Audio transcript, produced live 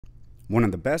One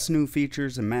of the best new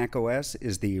features in macOS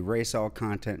is the Erase All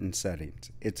Content and Settings.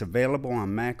 It's available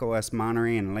on macOS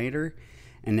Monterey and later,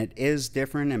 and it is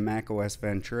different in macOS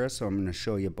Ventura, so I'm going to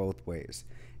show you both ways.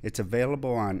 It's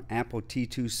available on Apple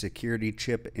T2 Security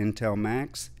Chip Intel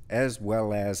Macs as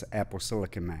well as Apple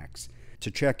Silicon Macs. To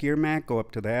check your Mac, go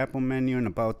up to the Apple menu and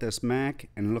About This Mac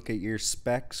and look at your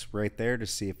specs right there to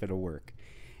see if it'll work.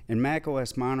 In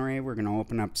macOS Monterey, we're going to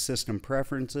open up System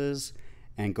Preferences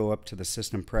and go up to the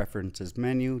System Preferences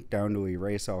menu down to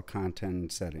Erase All Content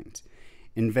and Settings.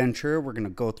 In Ventura, we're going to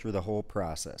go through the whole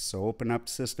process. So open up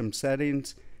System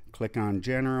Settings, click on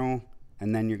General,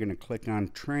 and then you're going to click on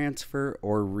Transfer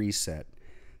or Reset.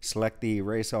 Select the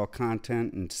Erase All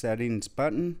Content and Settings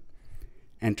button,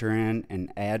 enter in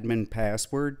an admin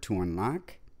password to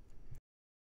unlock.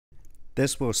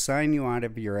 This will sign you out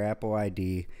of your Apple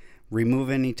ID. Remove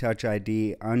any Touch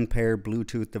ID, unpair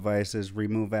Bluetooth devices,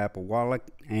 remove Apple Wallet,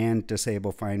 and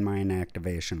disable Find My and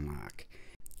Activation Lock.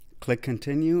 Click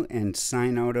Continue and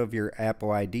sign out of your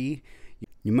Apple ID.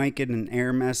 You might get an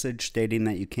error message stating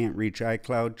that you can't reach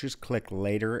iCloud. Just click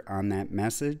Later on that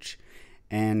message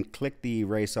and click the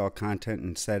Erase All Content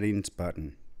and Settings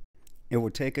button. It will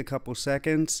take a couple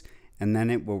seconds and then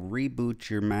it will reboot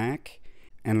your Mac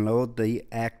and load the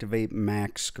Activate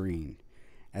Mac screen.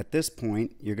 At this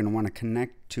point, you're going to want to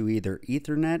connect to either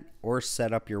Ethernet or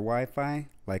set up your Wi-Fi,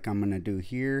 like I'm going to do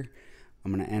here.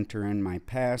 I'm going to enter in my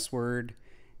password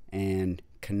and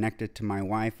connect it to my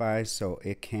Wi-Fi so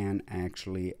it can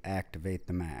actually activate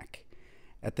the Mac.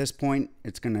 At this point,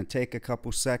 it's going to take a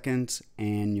couple seconds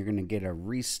and you're going to get a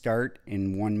restart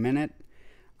in 1 minute.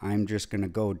 I'm just going to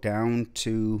go down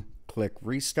to click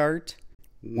Restart.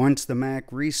 Once the Mac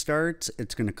restarts,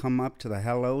 it's going to come up to the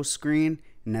Hello screen.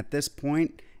 And at this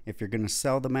point, if you're going to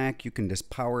sell the Mac, you can just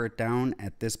power it down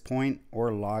at this point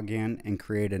or log in and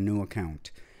create a new account.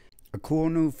 A cool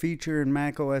new feature in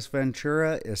macOS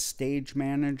Ventura is Stage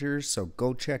Manager, so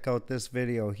go check out this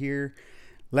video here.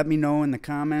 Let me know in the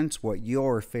comments what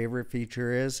your favorite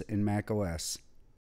feature is in macOS.